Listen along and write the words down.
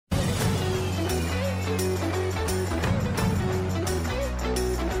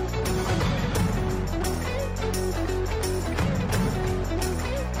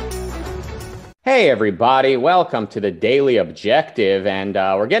Hey, everybody. Welcome to the Daily Objective. And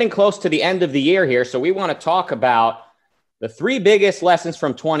we're getting close to the end of the year here. So we want to talk about the three biggest lessons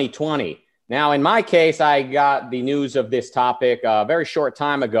from 2020. Now, in my case, I got the news of this topic a very short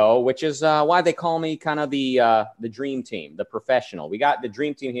time ago, which is why they call me kind of the dream team, the professional. We got the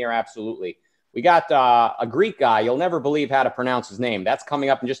dream team here. Absolutely. We got a Greek guy. You'll never believe how to pronounce his name. That's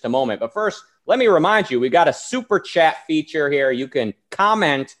coming up in just a moment. But first, let me remind you, we got a super chat feature here. You can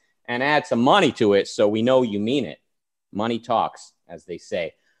comment and add some money to it so we know you mean it. Money talks, as they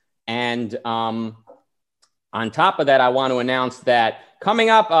say. And on top of that, I want to announce that coming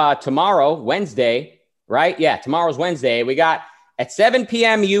up tomorrow, Wednesday, right? Yeah, tomorrow's Wednesday. We got at 7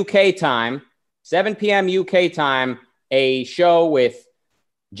 p.m. UK time, a show with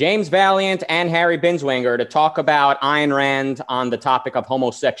James Valiant and Harry Binswanger to talk about Ayn Rand on the topic of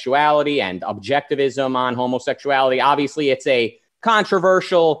homosexuality and objectivism on homosexuality. Obviously, it's a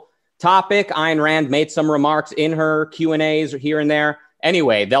controversial topic. Ayn Rand made some remarks in her Q&As here and there.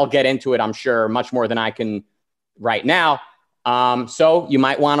 Anyway, they'll get into it, I'm sure, much more than I can right now. So you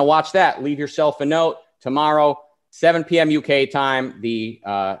might want to watch that. Leave yourself a note. Tomorrow, 7 p.m. UK time, the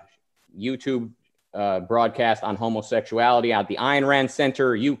YouTube broadcast on homosexuality at the Ayn Rand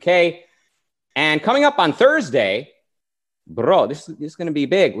Center, UK. And coming up on Thursday, bro, this is going to be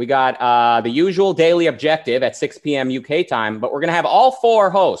big. We got the usual Daily Objective at 6 p.m. UK time, but we're going to have all four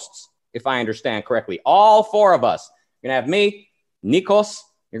hosts, if I understand correctly. All four of us. You're going to have me, Nikos.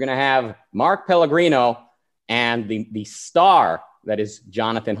 You're going to have Mark Pellegrino, and the star that is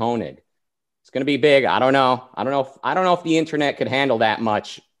Jonathan Honig. It's going to be big. I don't know if the internet could handle that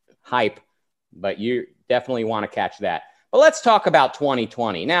much hype, but you definitely want to catch that. But let's talk about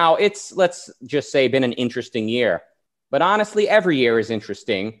 2020. Now, let's just say, been an interesting year. But honestly, every year is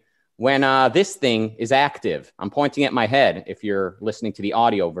interesting when this thing is active. I'm pointing at my head if you're listening to the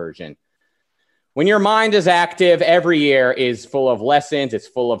audio version. When your mind is active, every year is full of lessons. It's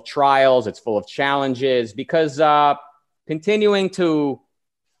full of trials. It's full of challenges because continuing to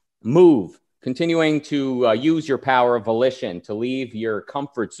move, continuing to use your power of volition, to leave your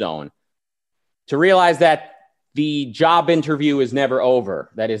comfort zone, to realize that the job interview is never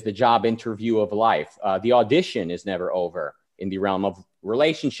over. That is the job interview of life. The audition is never over in the realm of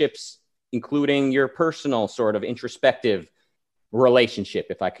relationships, including your personal sort of introspective relationship,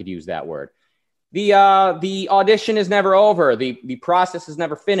 if I could use that word. The audition is never over. The process is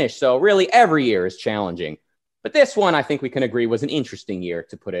never finished. So really every year is challenging. But this one, I think we can agree, was an interesting year,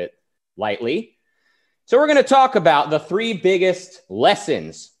 to put it lightly. So we're going to talk about the three biggest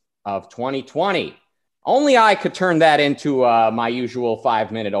lessons of 2020. Only I could turn that into my usual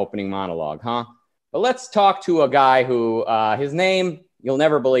 5-minute opening monologue, huh? But let's talk to a guy who, his name, you'll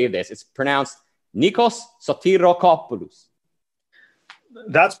never believe this. It's pronounced Nikos Sotirakopoulos.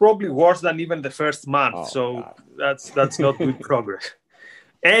 That's probably worse than even the first month. Oh, so God. that's not good progress.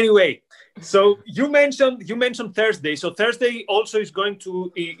 Anyway, so you mentioned Thursday. So Thursday also is going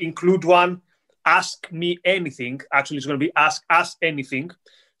to include one Ask Me Anything. Actually, it's going to be Ask Us Anything.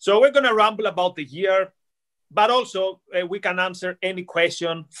 So we're going to ramble about the year, but also we can answer any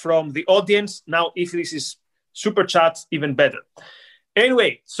question from the audience. Now, if this is super chat, even better.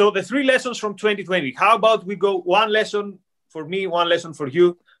 Anyway, so the three lessons from 2020. How about we go one lesson for me, one lesson for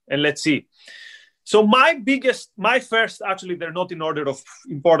you, and let's see. So my first, actually, they're not in order of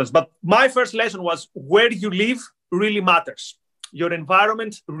importance, but my first lesson was where you live really matters. Your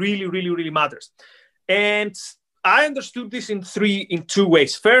environment really, really, really matters. And I understood this in two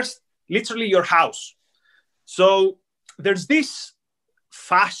ways. First, literally your house. So there's this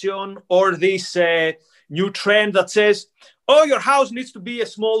fashion or this new trend that says, oh, your house needs to be a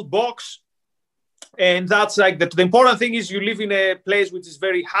small box. And that's like the important thing is you live in a place which is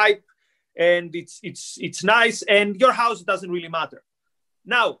very hype and it's nice and your house doesn't really matter.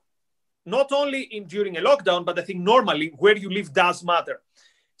 Now, not only during a lockdown, but I think normally where you live does matter.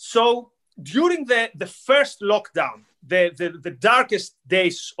 So during the first lockdown, the darkest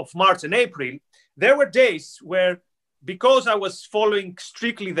days of March and April, there were days where, because I was following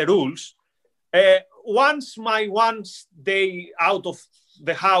strictly the rules, once my one day out of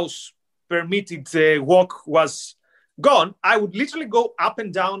the house permitted walk was gone, I would literally go up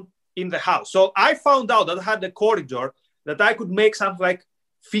and down in the house. So I found out that I had a corridor that I could make something like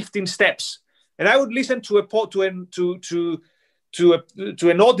 15 steps, and I would listen to an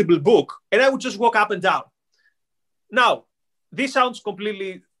audible book, and I would just walk up and down. Now, this sounds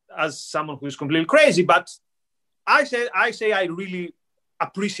completely as someone who's completely crazy, but I say I really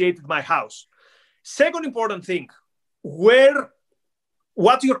appreciated my house. Second important thing,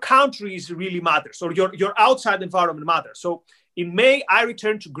 what your country is really matters, or your outside environment matters. So In May, I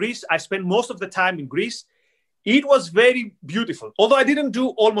returned to Greece. I spent most of the time in Greece. It was very beautiful. Although I didn't do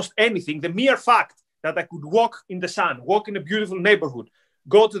almost anything, the mere fact that I could walk in the sun, walk in a beautiful neighborhood,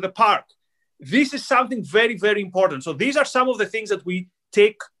 go to the park, this is something very, very important. So these are some of the things that we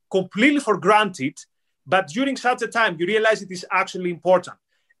take completely for granted, but during such a time, you realize it is actually important.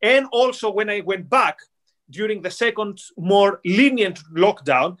 And also when I went back during the second, more lenient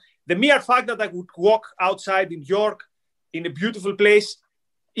lockdown, the mere fact that I would walk outside in York in a beautiful place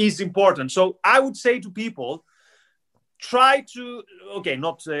is important. So I would say to people, I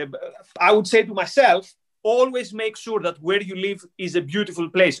would say to myself, always make sure that where you live is a beautiful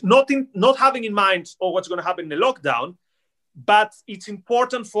place. Not having in mind, what's going to happen in the lockdown, but it's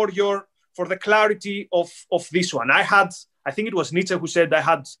important for the clarity of this one. I think it was Nietzsche who said I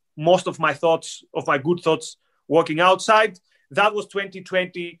had most of my good thoughts walking outside. That was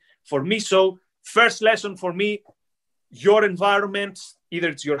 2020 for me. So first lesson for me, your environment, either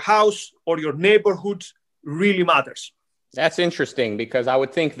it's your house or your neighborhood, really matters. That's interesting, because I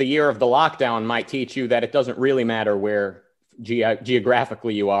would think the year of the lockdown might teach you that it doesn't really matter where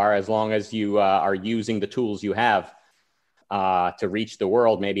geographically you are, as long as you are using the tools you have to reach the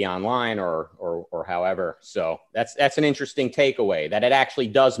world, maybe online or however. So that's an interesting takeaway, that it actually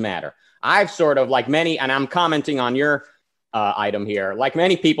does matter. I've sort of, like many, and I'm commenting on your item here, like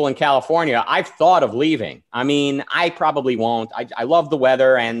many people in California, I've thought of leaving. I mean, I probably won't. I love the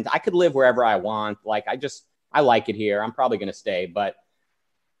weather and I could live wherever I want. Like, I like it here. I'm probably going to stay, but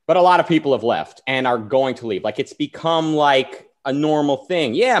a lot of people have left and are going to leave. Like, it's become like a normal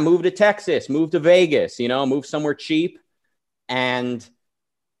thing. Yeah. Move to Texas, move to Vegas, move somewhere cheap. And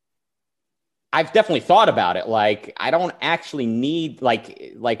I've definitely thought about it. Like, I don't actually need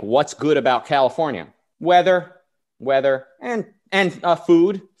like what's good about California? Weather and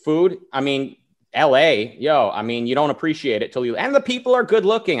food. I mean, LA, you don't appreciate it till and the people are good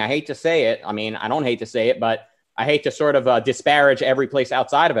looking. I hate to say it. I mean, I don't hate to say it, but I hate to sort of disparage every place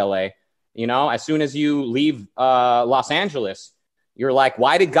outside of LA. As soon as you leave Los Angeles, you're like,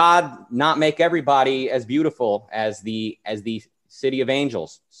 why did God not make everybody as beautiful as the city of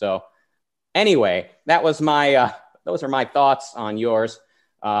angels? So anyway, those are my thoughts on yours.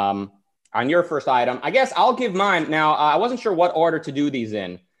 On your first item, I guess I'll give mine. Now, I wasn't sure what order to do these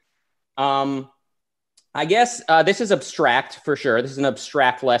in. I guess this is abstract for sure. This is an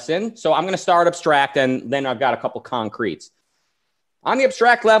abstract lesson. So I'm going to start abstract, and then I've got a couple concretes. On the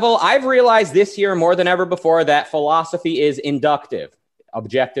abstract level, I've realized this year more than ever before that philosophy is inductive.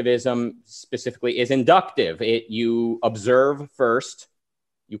 Objectivism specifically is inductive. You observe first,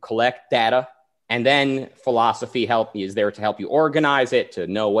 you collect data, and then philosophy is there to help you organize it, to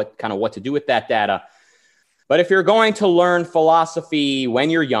know what to do with that data. But if you're going to learn philosophy when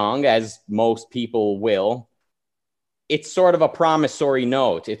you're young, as most people will, it's sort of a promissory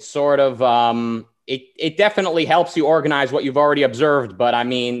note. It's sort of, it definitely helps you organize what you've already observed. But I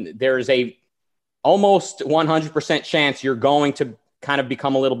mean, there's a almost 100% chance you're going to kind of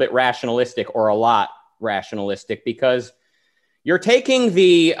become a little bit rationalistic, or a lot rationalistic, because you're taking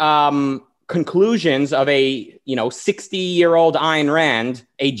the conclusions of a 60-year-old Ayn Rand,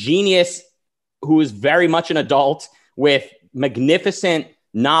 a genius who is very much an adult with magnificent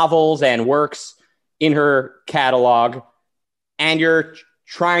novels and works in her catalog, and you're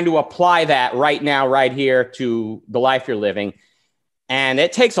trying to apply that right now, right here, to the life you're living. And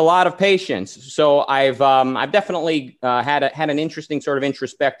it takes a lot of patience. So I've definitely had an interesting sort of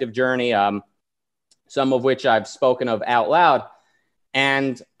introspective journey, some of which I've spoken of out loud.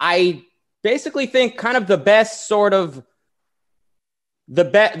 And I basically think kind of the best sort of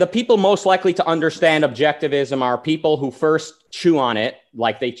the people most likely to understand objectivism are people who first chew on it.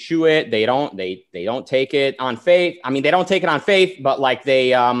 Like, they chew it, they don't take it on faith. I mean, they don't take it on faith, but like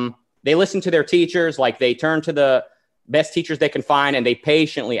they listen to their teachers, like they turn to the best teachers they can find, and they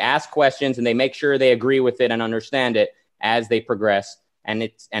patiently ask questions, and they make sure they agree with it and understand it as they progress, and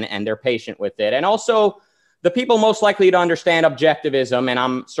they're patient with it. And also, the people most likely to understand objectivism, and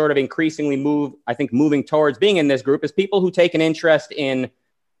I'm sort of increasingly moving towards being in this group, is people who take an interest in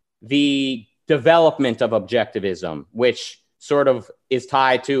the development of objectivism, which sort of is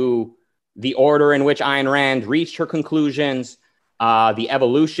tied to the order in which Ayn Rand reached her conclusions, the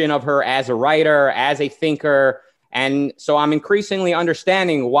evolution of her as a writer, as a thinker. And so I'm increasingly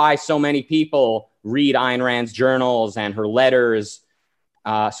understanding why so many people read Ayn Rand's journals and her letters.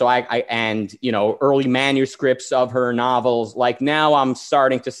 Early manuscripts of her novels. Like, now I'm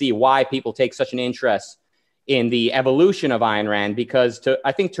starting to see why people take such an interest in the evolution of Ayn Rand, because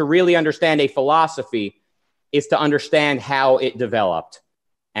I think to really understand a philosophy is to understand how it developed.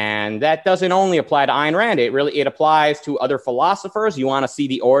 And that doesn't only apply to Ayn Rand. It applies to other philosophers. You want to see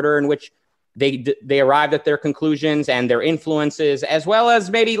the order in which they arrived at their conclusions and their influences, as well as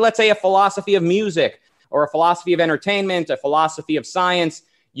maybe, let's say, a philosophy of music or a philosophy of entertainment, a philosophy of science.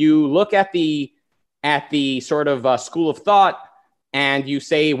 You look at the sort of school of thought and you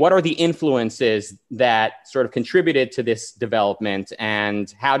say, what are the influences that sort of contributed to this development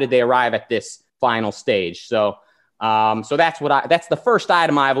and how did they arrive at this final stage? So that's the first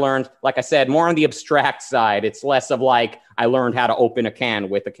item I've learned. Like I said, more on the abstract side. It's less of like I learned how to open a can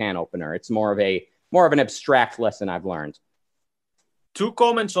with a can opener. It's more of an abstract lesson I've learned. Two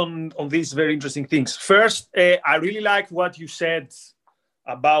comments on these very interesting things. First, I really like what you said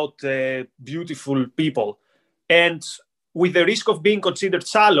about beautiful people. And with the risk of being considered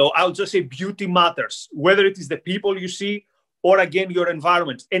shallow, I'll just say beauty matters, whether it is the people you see or, again, your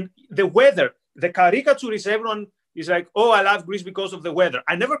environment. And the weather, the caricature is everyone is like, oh, I love Greece because of the weather.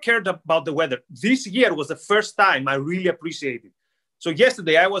 I never cared about the weather. This year was the first time I really appreciated it. So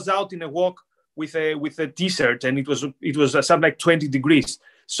yesterday I was out in a walk with a t-shirt and it was something like 20 degrees.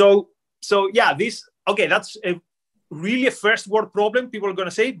 So yeah, that's really a first world problem, people are going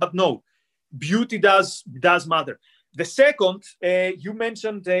to say, but no, beauty does matter. The second, you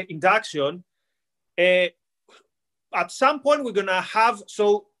mentioned induction. At some point we're going to have,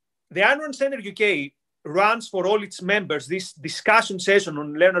 so the Ayn Rand Center UK runs for all its members this discussion session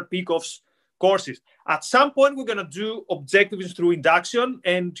on Leonard Peikoff's courses. At some point we're going to do objectivism through induction,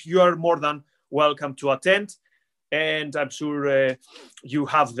 and you are more than welcome to attend. And I'm sure you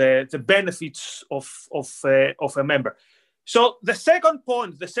have the benefits of a member. So the second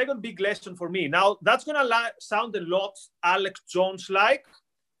point, the second big lesson for me, now that's going to sound a lot Alex Jones-like,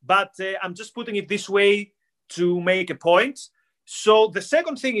 but I'm just putting it this way to make a point. So the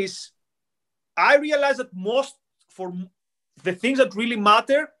second thing is, I realize that for the things that really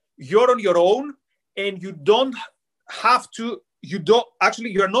matter, you're on your own and you don't have to,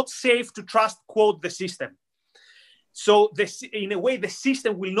 you're not safe to trust, quote, the system. So in a way, the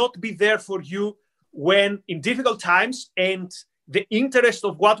system will not be there for you when in difficult times, and the interest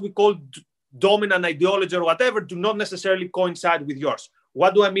of what we call dominant ideology or whatever do not necessarily coincide with yours.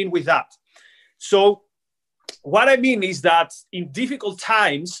 What do I mean with that? So what I mean is that in difficult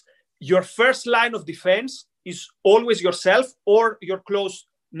times, your first line of defense is always yourself or your close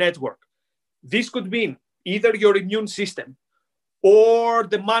network. This could mean either your immune system or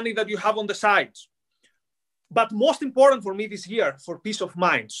the money that you have on the side. But most important for me this year, for peace of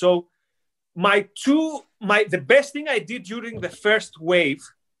mind. So the best thing I did during the first wave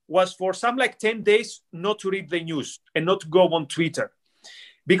was for some like 10 days not to read the news and not to go on Twitter.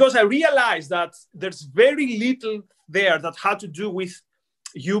 Because I realized that there's very little there that had to do with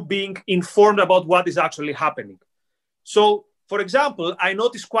you being informed about what is actually happening. So, for example, I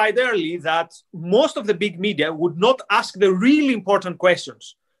noticed quite early that most of the big media would not ask the really important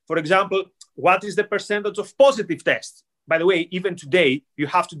questions. For example, what is the percentage of positive tests? By the way, even today, you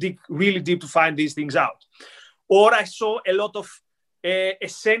have to dig really deep to find these things out. Or I saw a lot of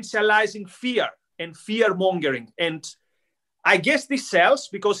essentializing fear and fear mongering. And I guess this sells,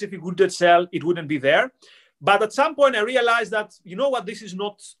 because if it wouldn't sell, it wouldn't be there. But at some point I realized that, you know what, this is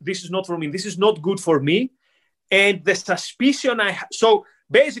not for me. This is not good for me. And the suspicion so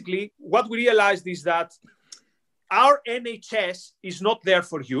basically what we realized is that our NHS is not there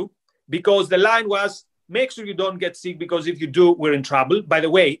for you, because the line was, make sure you don't get sick, because if you do, we're in trouble. By the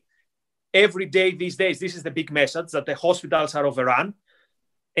way, every day these days, this is the big message, that the hospitals are overrun.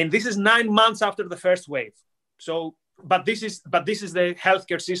 And this is 9 months after the first wave. So, but this is the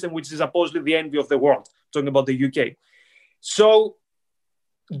healthcare system, which is supposedly the envy of the world, talking about the UK. So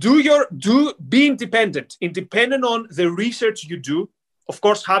be independent on the research you do, of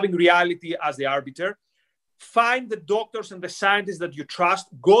course, having reality as the arbiter. Find the doctors and the scientists that you trust,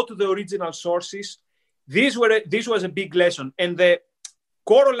 go to the original sources. This was a big lesson. And the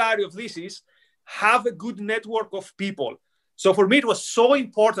corollary of this is have a good network of people. So for me, it was so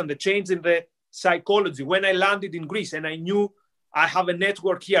important, the change in the psychology when I landed in Greece, and I knew I have a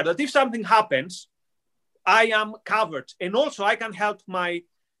network here that if something happens, I am covered. And also I can help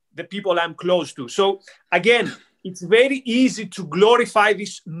the people I'm close to. So again, it's very easy to glorify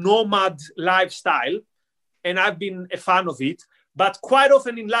this nomad lifestyle, and I've been a fan of it. But quite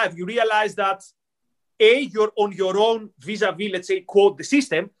often in life, you realize that you're on your own vis-a-vis, let's say, quote, the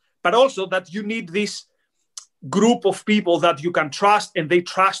system, but also that you need this group of people that you can trust, and they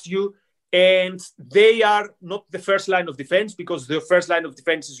trust you, and they are not the first line of defense, because the first line of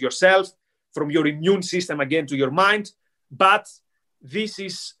defense is yourself, from your immune system again to your mind. But this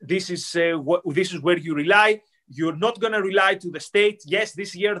is where you rely. You're not going to rely to the state. Yes,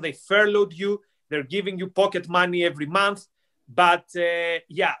 this year they furloughed you. They're giving you pocket money every month. But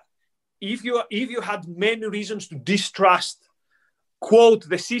yeah, if you had many reasons to distrust, quote,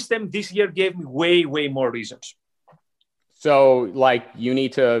 the system, this year gave me way, way more reasons. So, like, you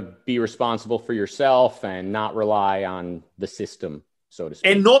need to be responsible for yourself and not rely on the system, so to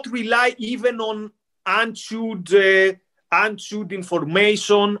speak. And not rely even on unchewed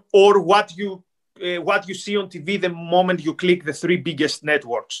information or what you see on TV the moment you click the 3 biggest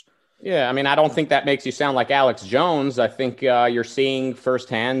networks. Yeah, I mean, I don't think that makes you sound like Alex Jones. I think you're seeing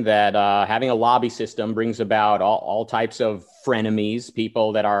firsthand that having a lobby system brings about all types of frenemies,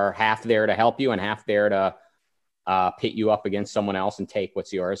 people that are half there to help you and half there to pit you up against someone else and take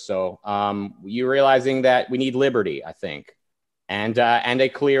what's yours. So you're realizing that we need liberty, I think, and a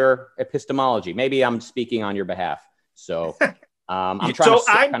clear epistemology. Maybe I'm speaking on your behalf. So I'm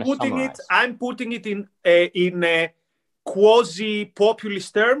trying I'm putting it in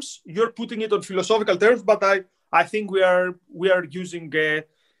quasi-populist terms. You're putting it on philosophical terms, but I think we are using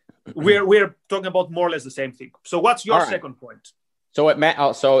we're talking about more or less the same thing. So what's your second point?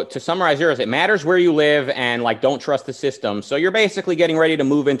 So so to summarize yours, it matters where you live and like don't trust the system. So you're basically getting ready to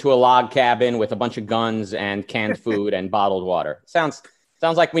move into a log cabin with a bunch of guns and canned food and bottled water. Sounds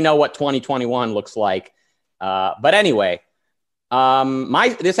like we know what 2021 looks like. But anyway,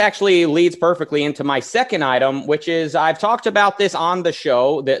 this actually leads perfectly into my second item, which is I've talked about this on the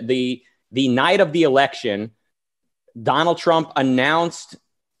show that the night of the election, Donald Trump announced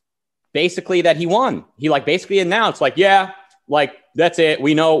basically that he won. He basically announced that's it.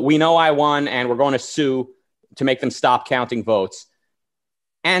 We know I won and we're going to sue to make them stop counting votes.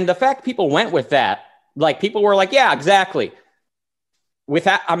 And the fact people went with that, people were like, yeah, exactly. With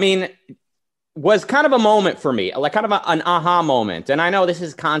that, I mean, was kind of a moment for me, kind of an aha moment. And I know this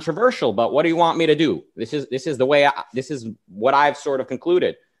is controversial, but what do you want me to do? This is what I've sort of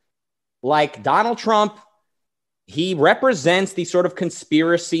concluded. Donald Trump, he represents the sort of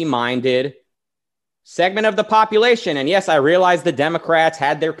conspiracy-minded segment of the population. And yes, I realize the Democrats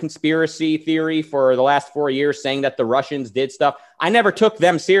had their conspiracy theory for the last 4 years saying that the Russians did stuff. I never took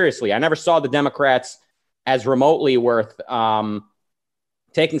them seriously. I never saw the Democrats as remotely worth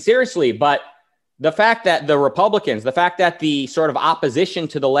taking seriously. But the fact that the Republicans, the fact that the sort of opposition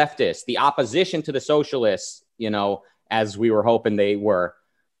to the leftists, the opposition to the socialists, as we were hoping they were,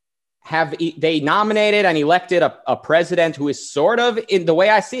 they nominated and elected a president who is sort of, in the way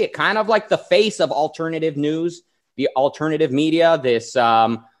I see it, kind of like the face of alternative news, the alternative media, this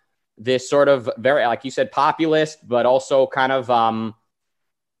sort of very, like you said, populist, but also kind of, I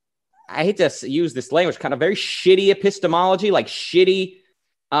hate to use this language, kind of very shitty epistemology, shitty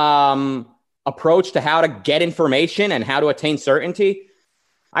approach to how to get information and how to attain certainty.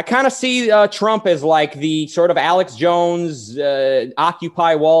 I kind of see Trump as the sort of Alex Jones,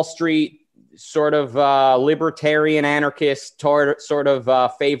 Occupy Wall Street, sort of libertarian anarchist sort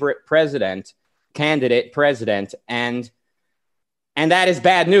of favorite candidate president. And that is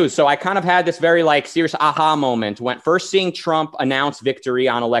bad news. So I kind of had this very serious aha moment when first seeing Trump announce victory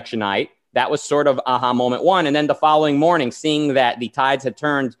on election night. That was sort of aha moment one. And then the following morning, seeing that the tides had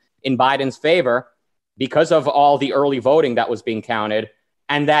turned in Biden's favor because of all the early voting that was being counted,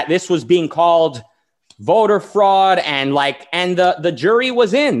 and that this was being called voter fraud, and the jury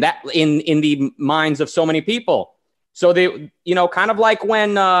was in the minds of so many people. So they, kind of like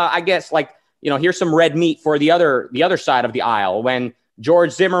when I guess here's some red meat for the other side of the aisle when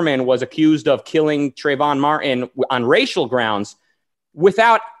George Zimmerman was accused of killing Trayvon Martin on racial grounds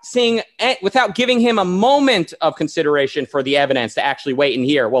without giving him a moment of consideration for the evidence to actually wait and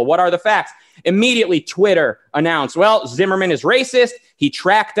hear. Well, what are the facts? Immediately, Twitter announced, well, Zimmerman is racist. He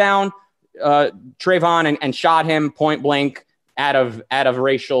tracked down Trayvon and shot him point blank out of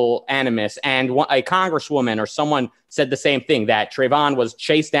racial animus. And a congresswoman or someone said the same thing, that Trayvon was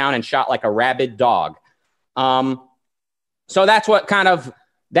chased down and shot like a rabid dog. So that's what kind of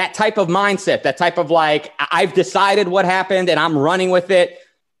that type of mindset, that type of I've decided what happened and I'm running with it,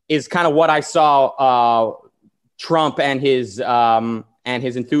 is kind of what I saw Trump and his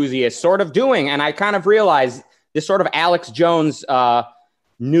enthusiasts sort of doing. And I kind of realized this sort of Alex Jones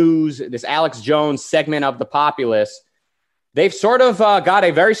news, this Alex Jones segment of the populace, they've sort of got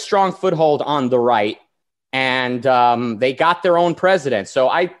a very strong foothold on the right, and they got their own president. So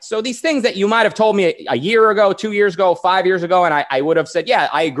these things that you might have told me a year ago, 2 years ago, 5 years ago, and I would have said, yeah,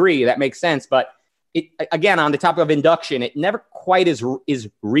 I agree, that makes sense. But it, again, on the topic of induction, it never quite is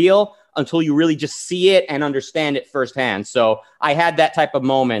real until you really just see it and understand it firsthand. So I had that type of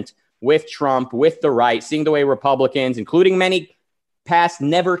moment with Trump, with the right, seeing the way Republicans, including many past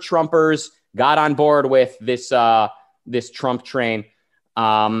never Trumpers, got on board with this Trump train,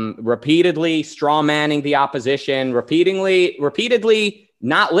 repeatedly straw manning the opposition, repeatedly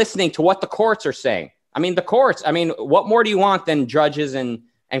not listening to what the courts are saying. I mean, the courts, what more do you want than judges and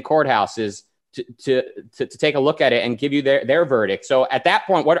courthouses to take a look at it and give you their verdict? So at that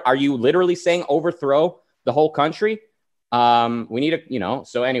point, what are you literally saying? Overthrow the whole country? We need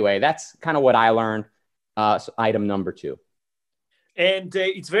so anyway, that's kind of what I learned. So item number 2. And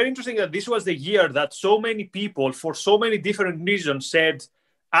it's very interesting that this was the year that so many people, for so many different reasons, said,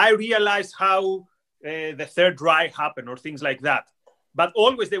 I realized how the Third Reich happened, or things like that. But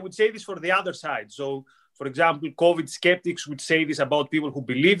always they would say this for the other side. So, for example, COVID skeptics would say this about people who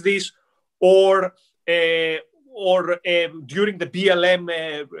believe this, or during the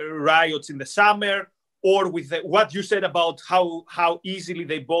BLM riots in the summer, or with what you said about how easily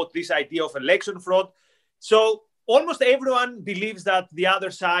they bought this idea of election fraud. So almost everyone believes that the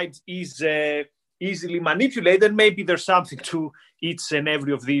other side is easily manipulated. Maybe there's something to each and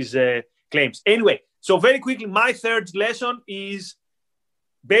every of these claims. Anyway, so very quickly, my third lesson is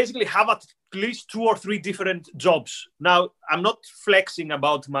basically have at least 2 or 3 different jobs. Now, I'm not flexing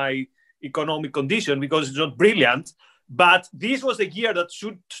about my economic condition because it's not brilliant, but this was a year that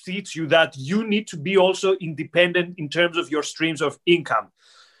should teach you that you need to be also independent in terms of your streams of income.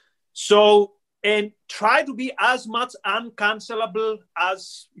 So, and try to be as much uncancelable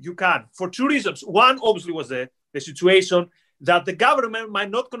as you can for 2 reasons. One, obviously, was the situation that the government might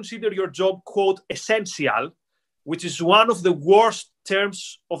not consider your job, quote, essential, which is one of the worst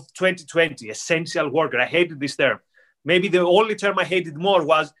terms of 2020, essential worker. I hated this term. Maybe the only term I hated more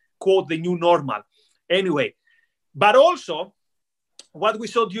was, quote, the new normal. Anyway, but also what we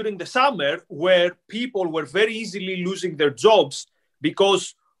saw during the summer, where people were very easily losing their jobs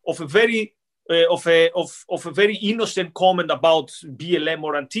because of a very very innocent comment about BLM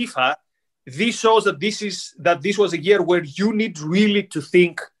or Antifa. This shows that this was a year where you need really to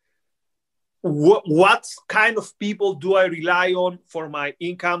think, what kind of people do I rely on for my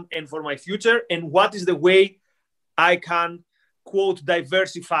income and for my future? And what is the way I can, quote,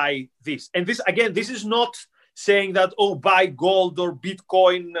 diversify this? And this, again, this is not saying that, oh, buy gold or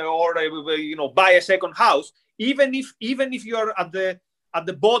Bitcoin or, buy a second house. Even if you're at the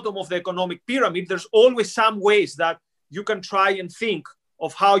bottom of the economic pyramid, there's always some ways that you can try and think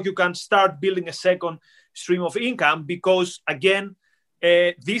of how you can start building a second stream of income, because, again,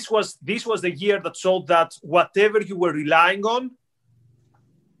 this was the year that showed that whatever you were relying on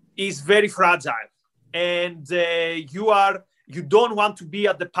is very fragile, and you don't want to be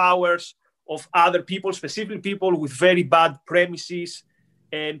at the powers of other people, specifically people with very bad premises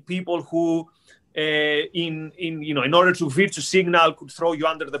and people who, in order to virtue signal, could throw you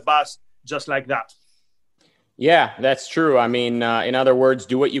under the bus just like that. Yeah, that's true. I mean, in other words,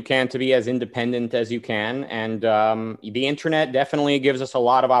 do what you can to be as independent as you can. And the internet definitely gives us a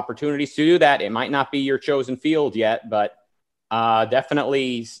lot of opportunities to do that. It might not be your chosen field yet, but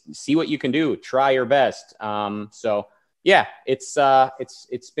definitely see what you can do. Try your best. So yeah, it's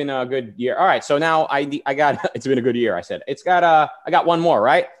been a good year. All right. So now I got, it's been a good year. I said, I got one more,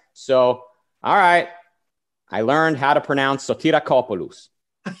 right? So, all right. I learned how to pronounce Sotirakopoulos.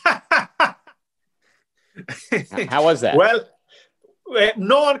 How was that? Well,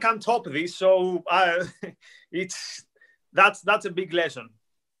 no one can top this, so that's a big lesson.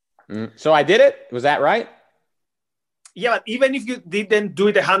 So I did it. Was that right? Yeah, but even if you didn't do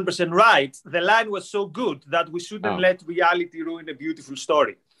it 100% right, the line was so good that we shouldn't let reality ruin a beautiful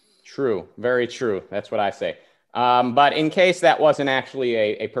story. True, very true. That's what I say. But in case that wasn't actually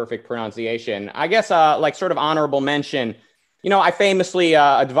a perfect pronunciation, I guess like sort of honorable mention. I famously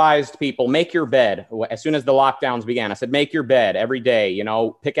advised people, make your bed. As soon as the lockdowns began, I said, make your bed every day,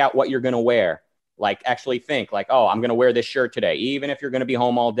 pick out what you're going to wear. Like actually think like, oh, I'm going to wear this shirt today, even if you're going to be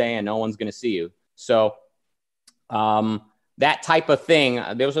home all day and no one's going to see you. So that type of thing,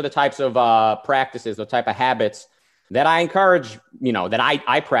 those are the types of practices, the type of habits that I encourage, that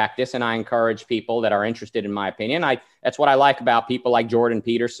I practice, and I encourage people that are interested in my opinion. That's what I like about people like Jordan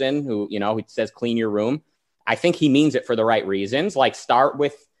Peterson, who says, clean your room. I think he means it for the right reasons. Like start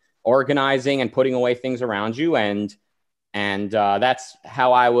with organizing and putting away things around you. And that's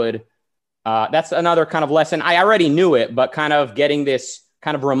how I would, that's another kind of lesson. I already knew it, but kind of getting this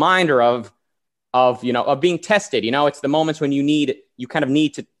kind of reminder of being tested. It's the moments when you kind of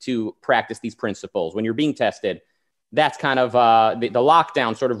need to practice these principles when you're being tested. That's kind of the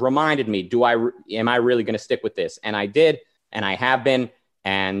lockdown sort of reminded me, am I really going to stick with this? And I did, and I have been.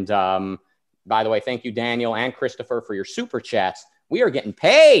 And, by the way, thank you, Daniel and Christopher, for your super chats. We are getting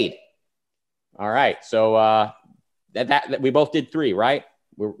paid. All right. So that we both did 3, right?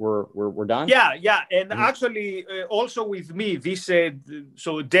 we're done. Yeah, and actually, also with me, this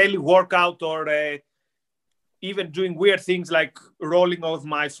so daily workout or even doing weird things like rolling off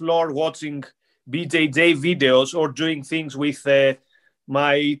my floor, watching BJJ videos, or doing things with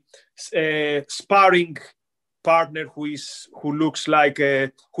my sparring partner who looks like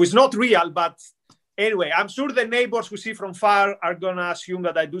who is not real, but anyway, I'm sure the neighbors who see from far are gonna assume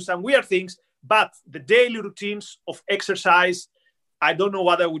that I do some weird things. But the daily routines of exercise, I don't know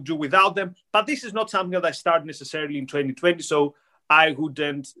what I would do without them. But this is not something that I started necessarily in 2020, so I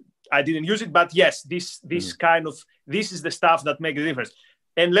didn't use it. But yes, this is the stuff that makes a difference.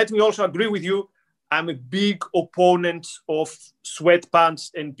 And let me also agree with you. I'm a big opponent of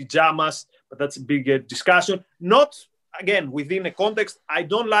sweatpants and pajamas, but that's a big discussion. Not, again, within a context. I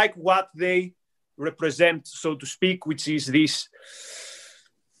don't like what they represent, so to speak, which is this.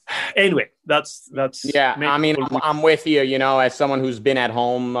 Anyway, that's yeah. I mean, I'm with you. You know, as someone who's been at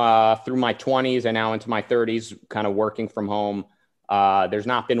home through my 20s and now into my 30s, kind of working from home, there's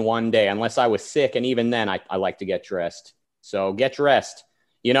not been one day, unless I was sick, and even then, I like to get dressed. So get dressed.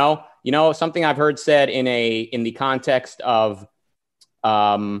 You know, something I've heard said in the context of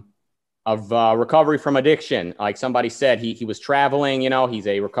recovery from addiction. Like somebody said, he was traveling. You know, he's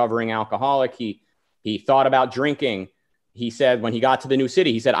a recovering alcoholic. He thought about drinking. He said when he got to the new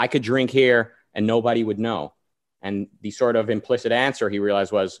city, he said, I could drink here and nobody would know. And the sort of implicit answer he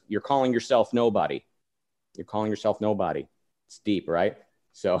realized was, you're calling yourself nobody. You're calling yourself nobody. It's deep, right?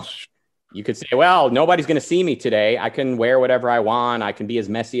 So you could say, well, nobody's going to see me today. I can wear whatever I want. I can be as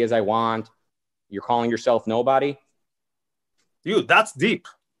messy as I want. You're calling yourself nobody? Dude, that's deep.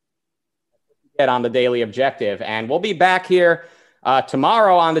 Get on the Daily Objective. And we'll be back here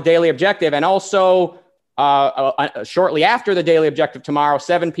tomorrow on the Daily Objective, and also shortly after the Daily Objective tomorrow,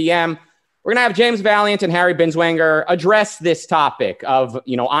 7 p.m., we're going to have James Valiant and Harry Binswanger address this topic of,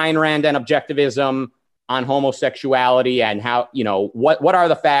 Ayn Rand and objectivism on homosexuality, and how, what are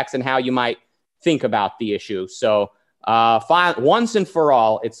the facts and how you might think about the issue. So once and for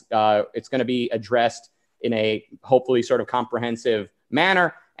all, it's going to be addressed in a hopefully sort of comprehensive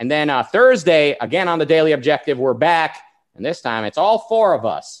manner. And then Thursday, again on the Daily Objective, we're back. And this time it's all four of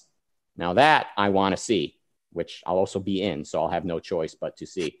us. Now that I want to see, which I'll also be in, so I'll have no choice but to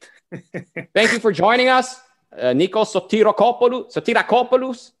see. Thank you for joining us. Nikos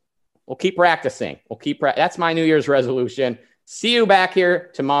Sotirakopoulos. We'll keep practicing. That's my New Year's resolution. See you back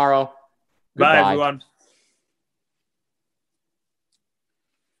here tomorrow. Goodbye. Bye, everyone.